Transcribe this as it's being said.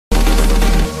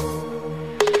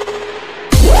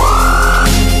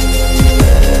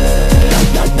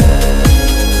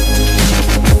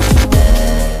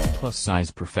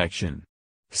plus-size perfection.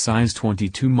 Size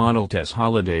 22 model Tess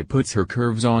Holliday puts her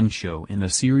curves on show in a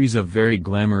series of very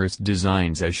glamorous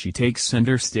designs as she takes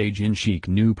center stage in chic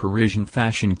new Parisian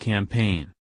fashion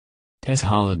campaign. Tess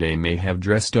Holliday may have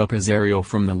dressed up as Ariel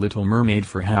from The Little Mermaid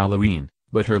for Halloween,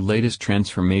 but her latest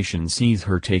transformation sees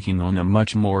her taking on a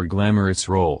much more glamorous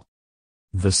role.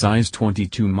 The size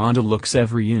 22 model looks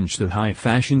every inch the high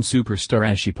fashion superstar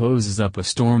as she poses up a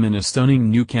storm in a stunning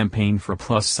new campaign for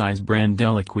plus-size brand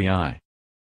Eloquii.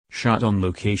 Shot on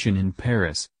location in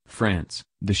Paris, France,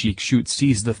 the chic shoot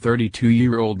sees the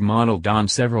 32-year-old model don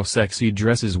several sexy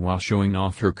dresses while showing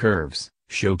off her curves,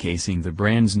 showcasing the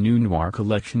brand's new noir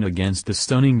collection against the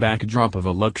stunning backdrop of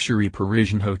a luxury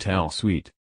Parisian hotel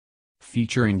suite.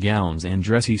 Featuring gowns and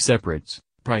dressy separates,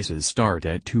 prices start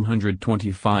at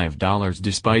 $225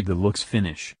 despite the look's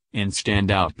finish, and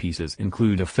standout pieces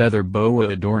include a feather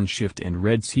boa-adorned shift and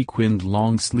red sequined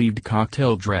long-sleeved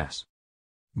cocktail dress.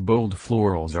 Bold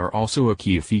florals are also a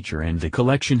key feature and the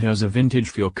collection has a vintage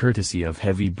feel courtesy of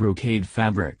heavy brocade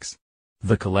fabrics.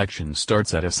 The collection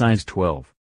starts at a size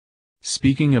 12.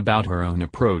 Speaking about her own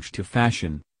approach to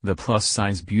fashion, the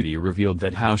plus-size beauty revealed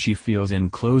that how she feels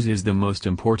in clothes is the most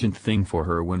important thing for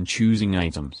her when choosing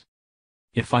items.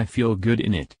 "If I feel good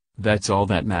in it, that's all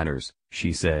that matters,"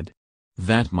 she said.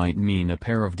 "That might mean a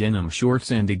pair of denim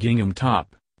shorts and a gingham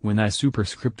top, when I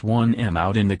superscript 1am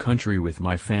out in the country with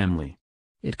my family.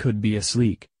 It could be a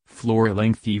sleek,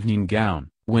 floor-length evening gown,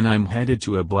 when I'm headed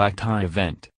to a black tie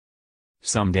event.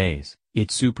 Some days,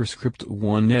 it's superscript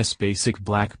 1's basic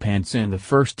black pants and the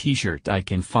first t-shirt I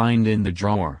can find in the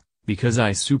drawer, because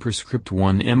I superscript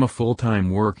 1am a full-time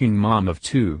working mom of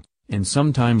 2, and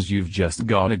sometimes you've just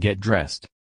gotta get dressed."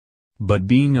 But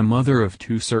being a mother of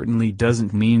 2 certainly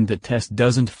doesn't mean that Tess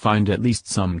doesn't find at least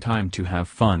some time to have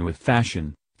fun with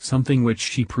fashion, something which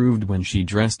she proved when she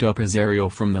dressed up as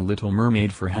Ariel from The Little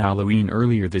Mermaid for Halloween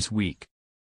earlier this week.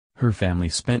 Her family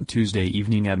spent Tuesday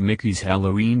evening at Mickey's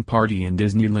Halloween party in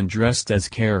Disneyland dressed as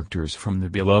characters from the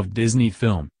beloved Disney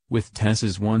film, with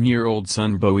Tess's 1-year-old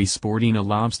son Bowie sporting a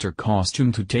lobster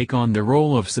costume to take on the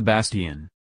role of Sebastian.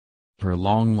 Her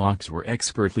long locks were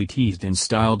expertly teased and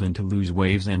styled into loose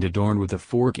waves and adorned with a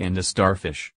fork and a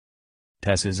starfish.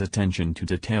 Tess's attention to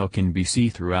detail can be seen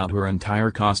throughout her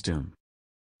entire costume.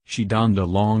 She donned a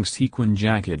long sequin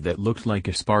jacket that looked like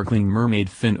a sparkling mermaid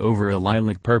fin over a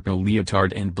lilac-purple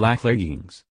leotard and black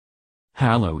leggings.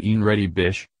 "Halloween ready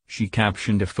bish," she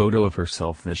captioned a photo of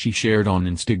herself that she shared on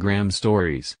Instagram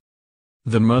stories.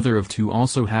 The mother of 2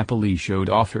 also happily showed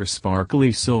off her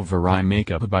sparkly silver eye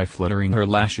makeup by fluttering her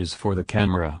lashes for the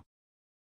camera.